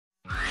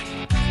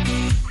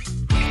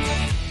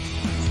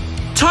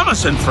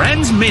Thomas and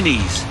Friends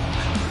Minis.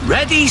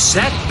 Ready,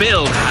 Set,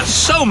 Build has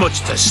so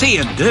much to see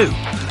and do.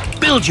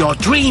 Build your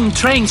dream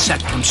train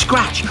set from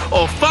scratch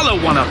or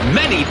follow one of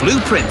many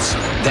blueprints.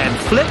 Then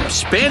flip,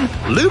 spin,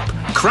 loop,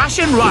 crash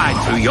and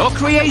ride through your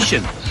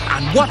creation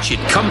and watch it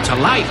come to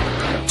life.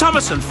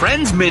 Thomas and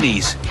Friends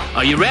Minis.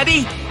 Are you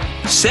ready?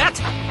 Set,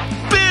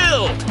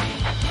 build!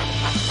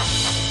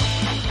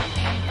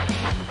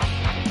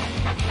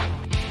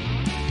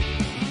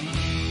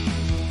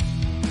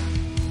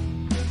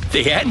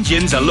 The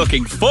engines are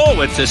looking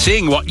forward to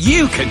seeing what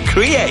you can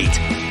create.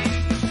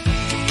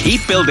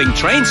 Keep building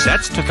train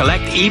sets to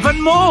collect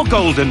even more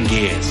golden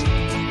gears.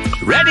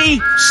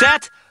 Ready,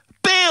 set,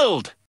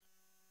 build!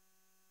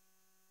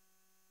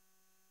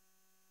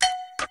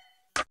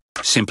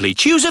 Simply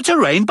choose a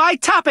terrain by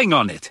tapping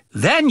on it.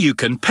 Then you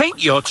can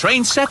paint your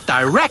train set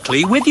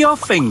directly with your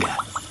finger.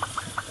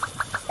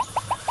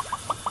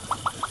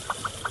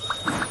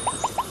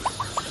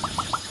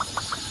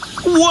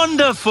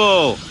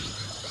 Wonderful!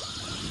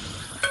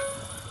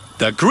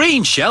 The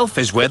green shelf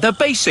is where the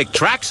basic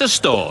tracks are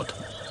stored.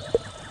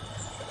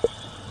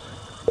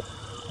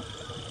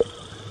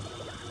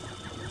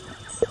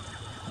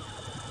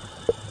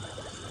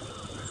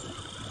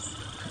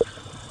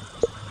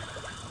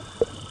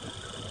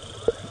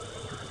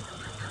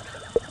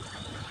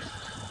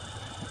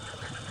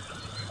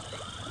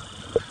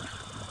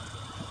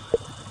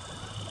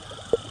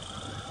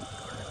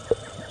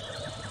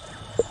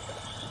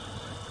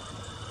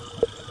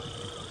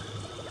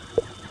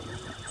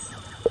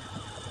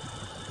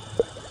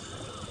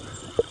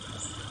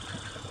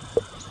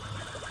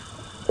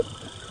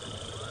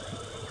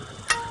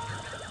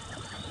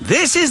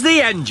 This is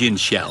the engine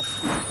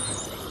shelf.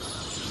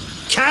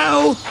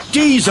 Cow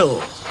diesel.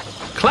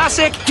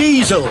 Classic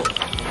Diesel.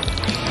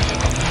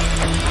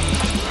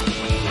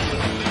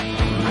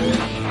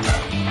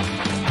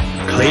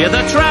 Clear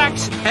the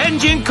tracks.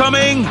 Engine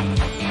coming.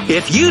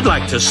 If you'd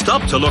like to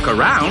stop to look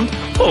around,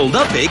 pull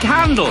the big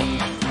handle.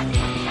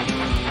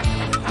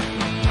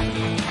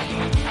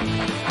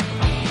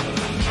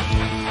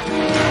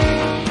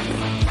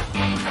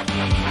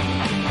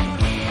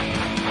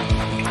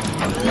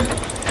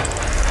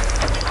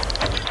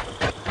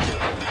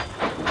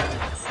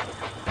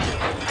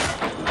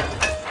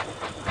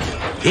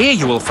 Here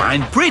you will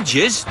find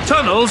bridges,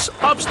 tunnels,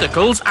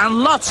 obstacles, and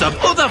lots of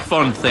other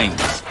fun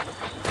things.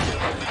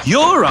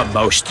 You're a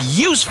most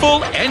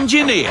useful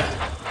engineer.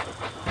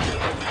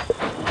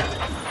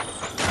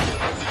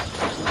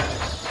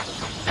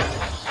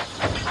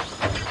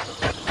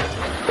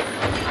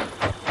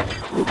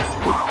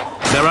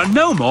 There are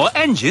no more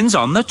engines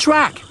on the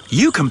track.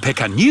 You can pick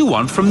a new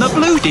one from the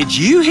blue. Did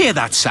you hear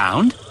that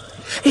sound?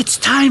 It's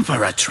time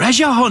for a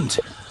treasure hunt.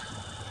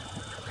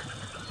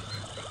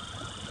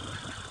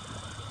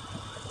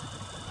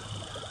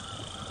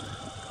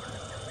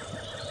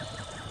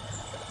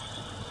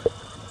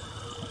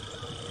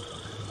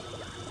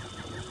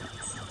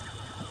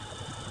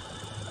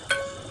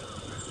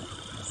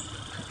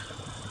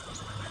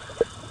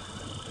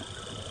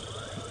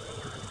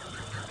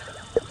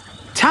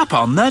 Tap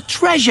on the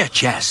treasure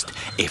chest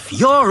if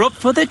you're up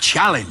for the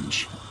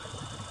challenge.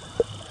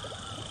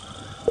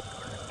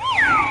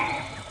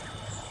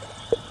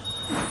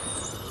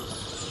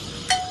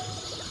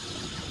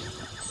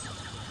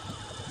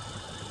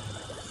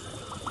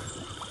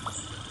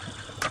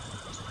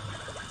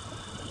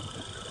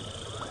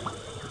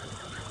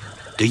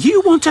 Do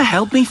you want to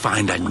help me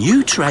find a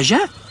new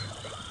treasure?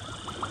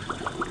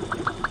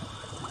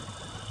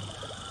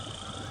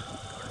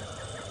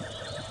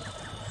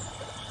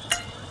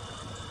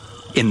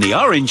 In the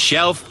orange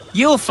shelf,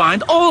 you'll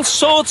find all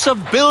sorts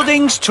of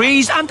buildings,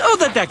 trees, and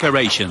other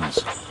decorations.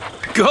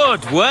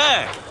 Good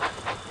work!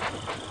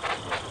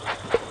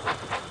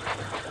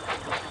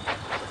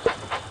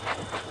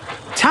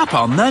 Tap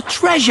on the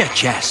treasure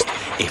chest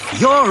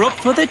if you're up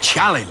for the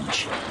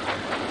challenge.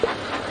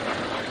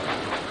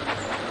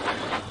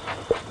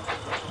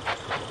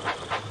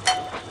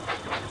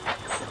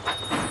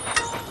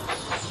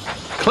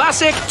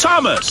 Classic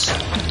Thomas.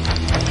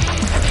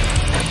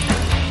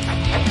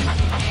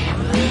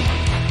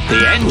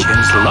 The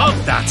engines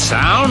love that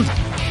sound.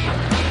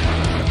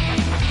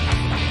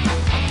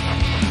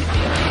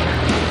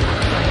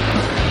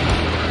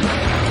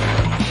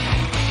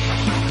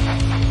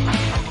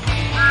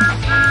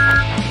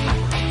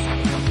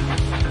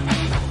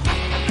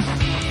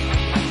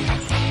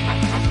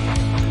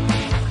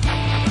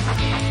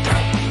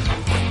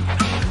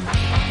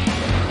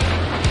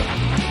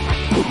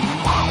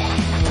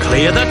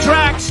 Clear the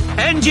tracks.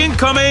 Engine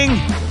coming.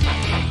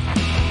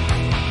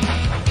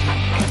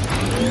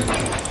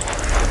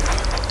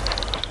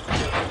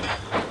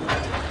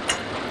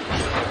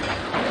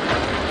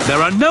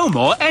 There are no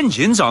more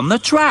engines on the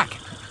track.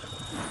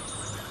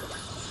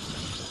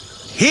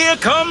 Here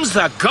comes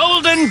the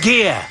golden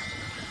gear.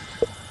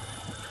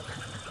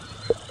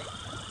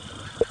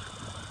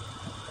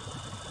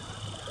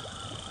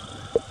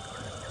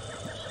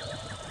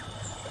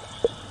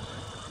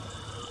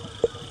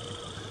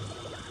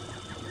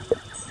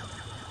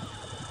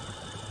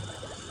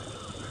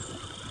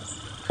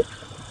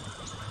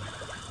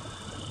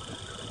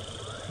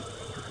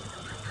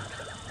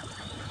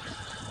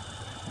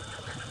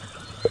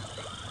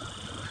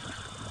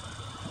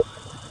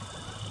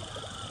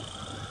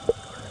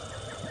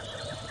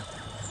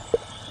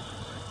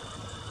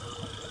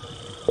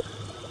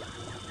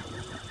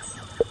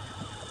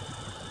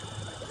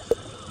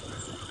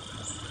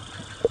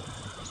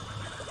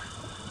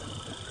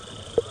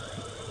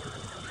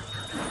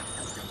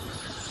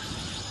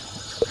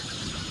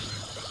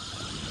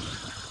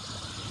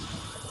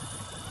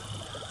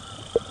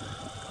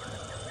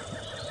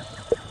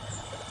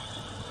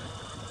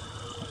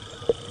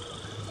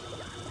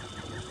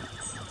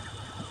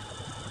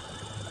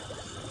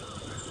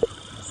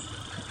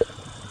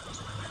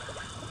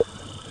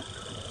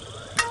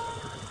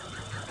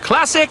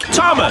 Classic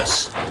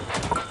Thomas.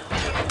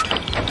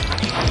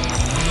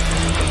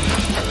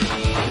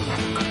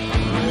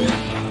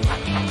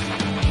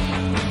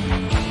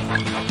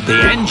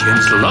 The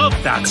engines love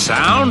that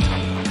sound.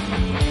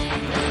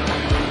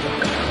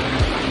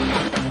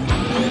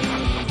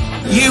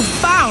 You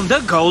found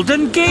a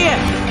golden gear.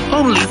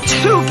 Only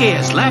 2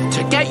 gears left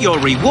to get your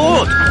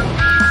reward.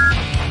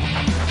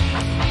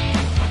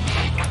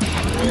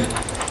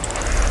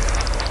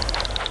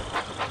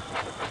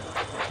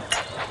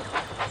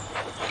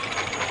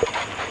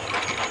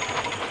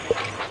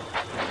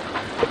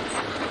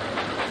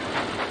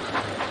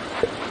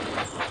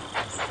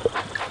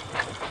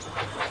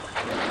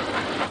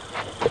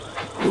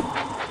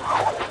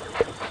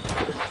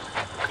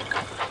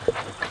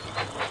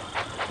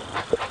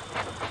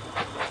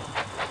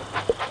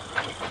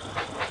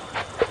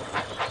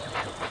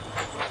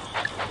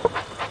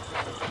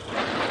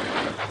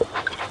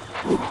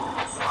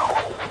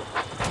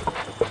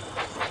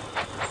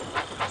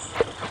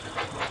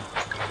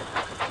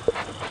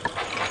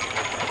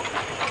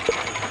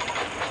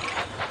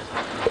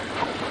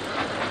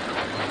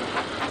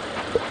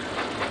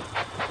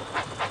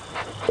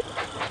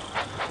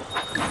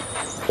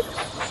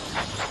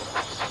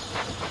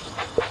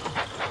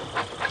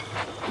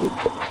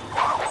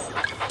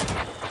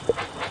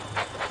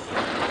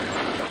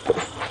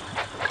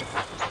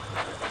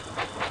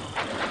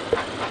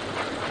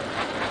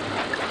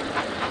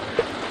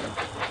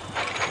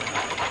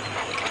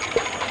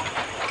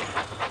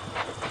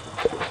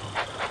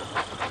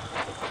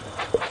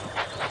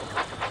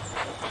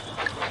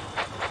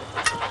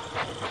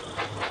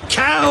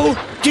 Cow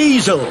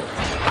Diesel.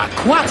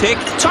 Aquatic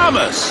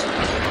Thomas.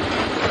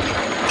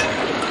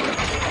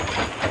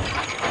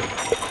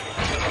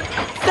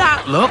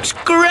 That looks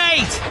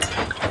great.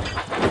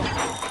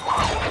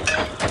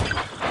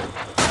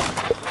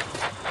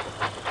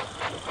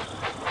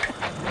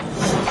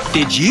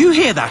 Did you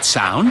hear that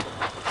sound?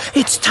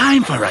 It's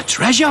time for a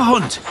treasure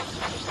hunt.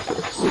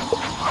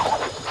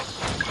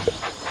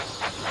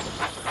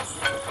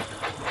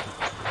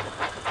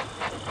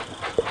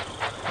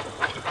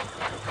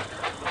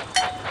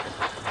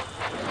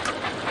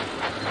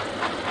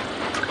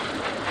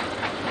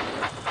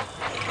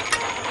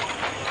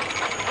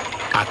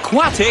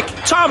 Aquatic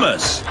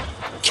Thomas.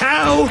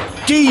 Cow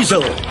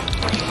Diesel.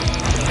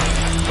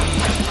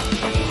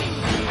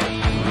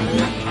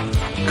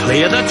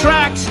 Clear the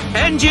tracks.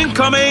 Engine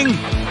coming.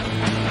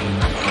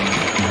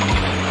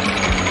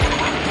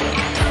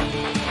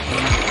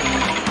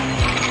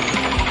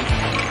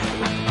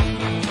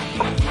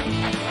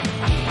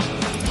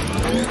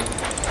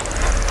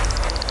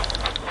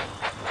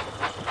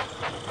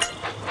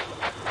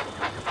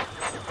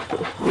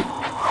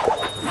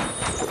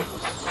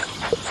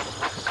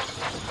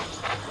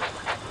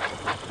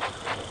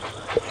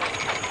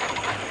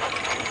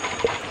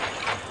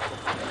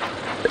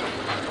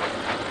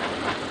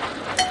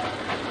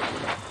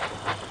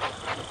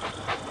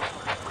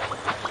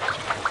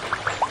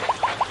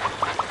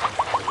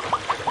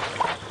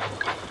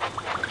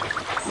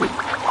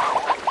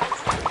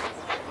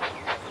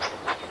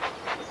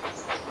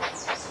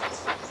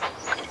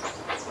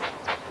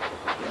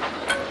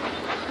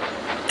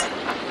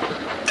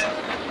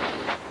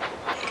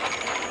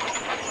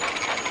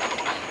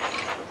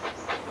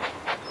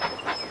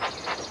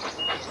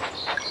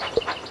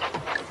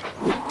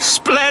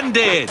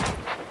 Splendid!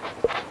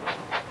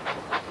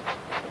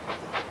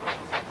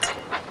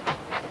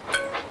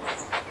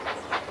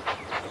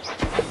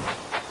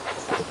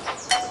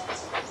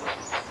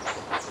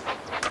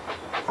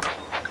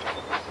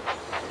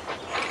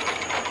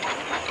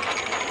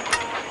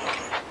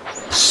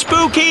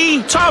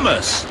 Spooky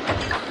Thomas.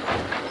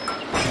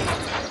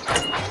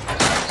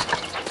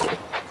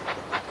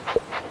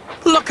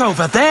 Look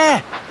over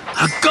there!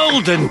 A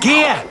golden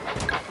gear!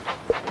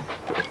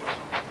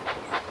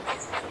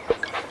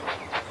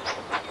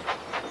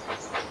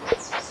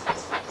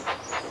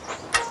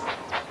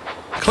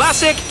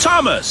 Classic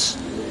Thomas.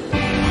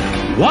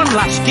 One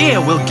last gear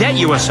will get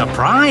you a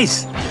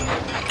surprise.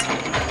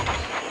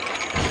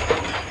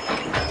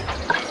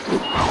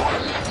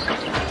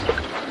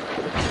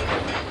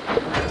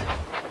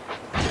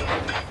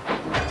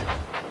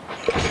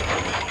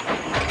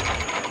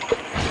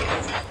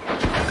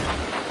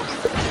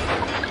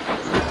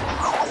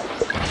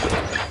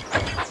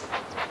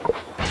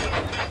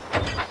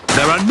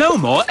 There are no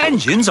more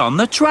engines on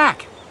the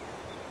track.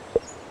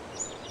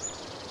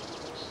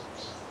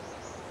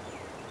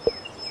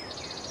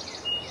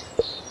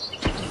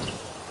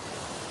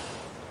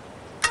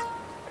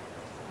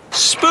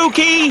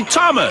 Spooky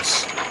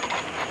Thomas.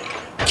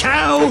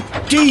 Cow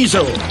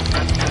Diesel.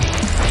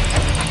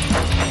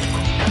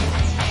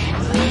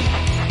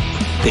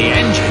 The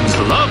engines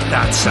love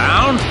that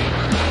sound.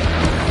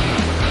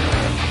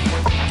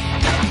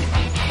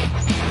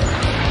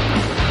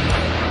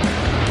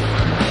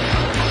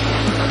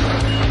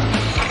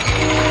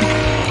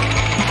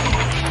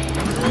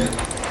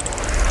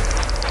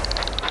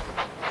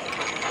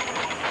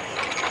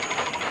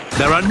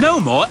 There are no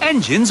more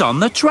engines on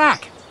the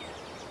track.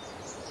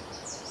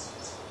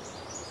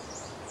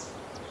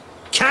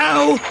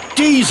 Cow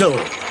Diesel.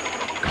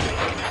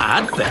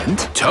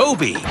 Advent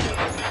Toby.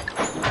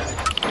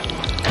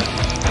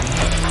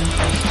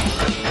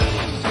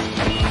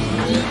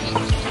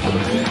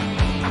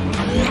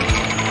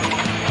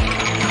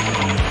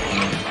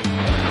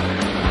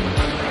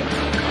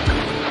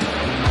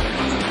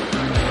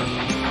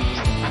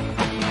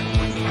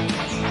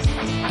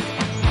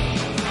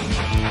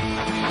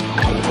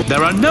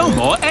 There are no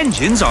more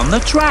engines on the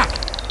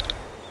track.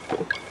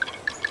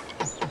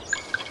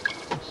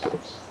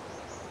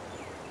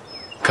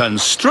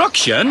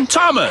 Construction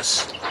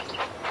Thomas.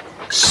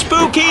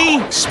 Spooky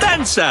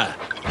Spencer.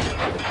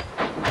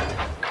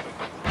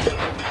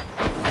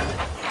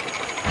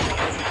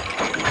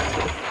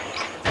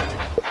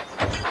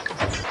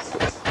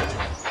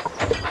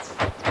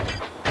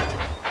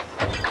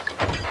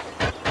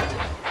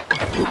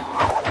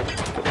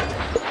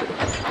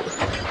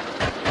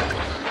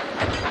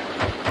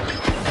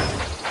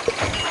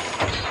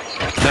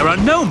 There are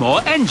no more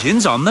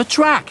engines on the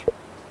track.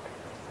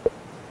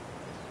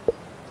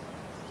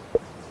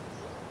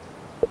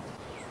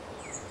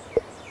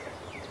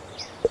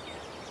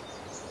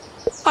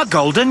 A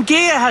golden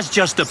gear has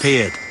just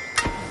appeared.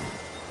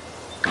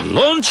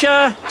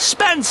 Launcher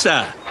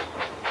Spencer.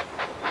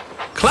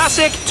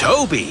 Classic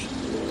Toby.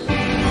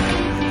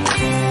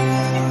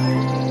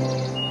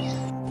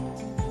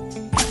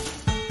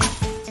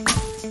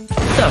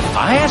 The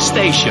fire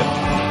station.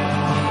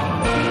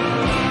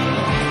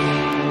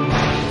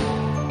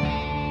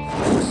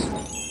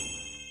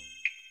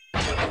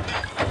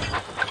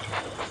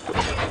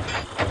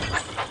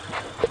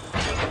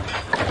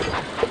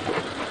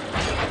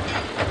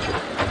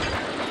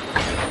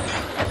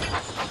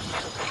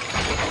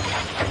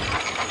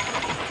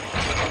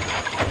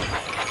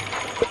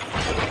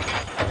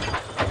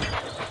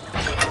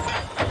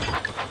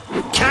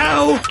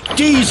 Cow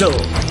Diesel.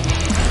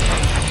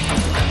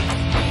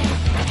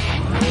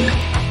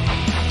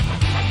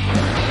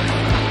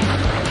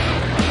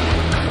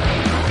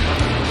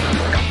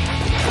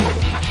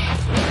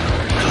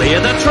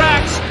 Clear the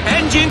tracks.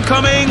 Engine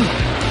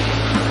coming.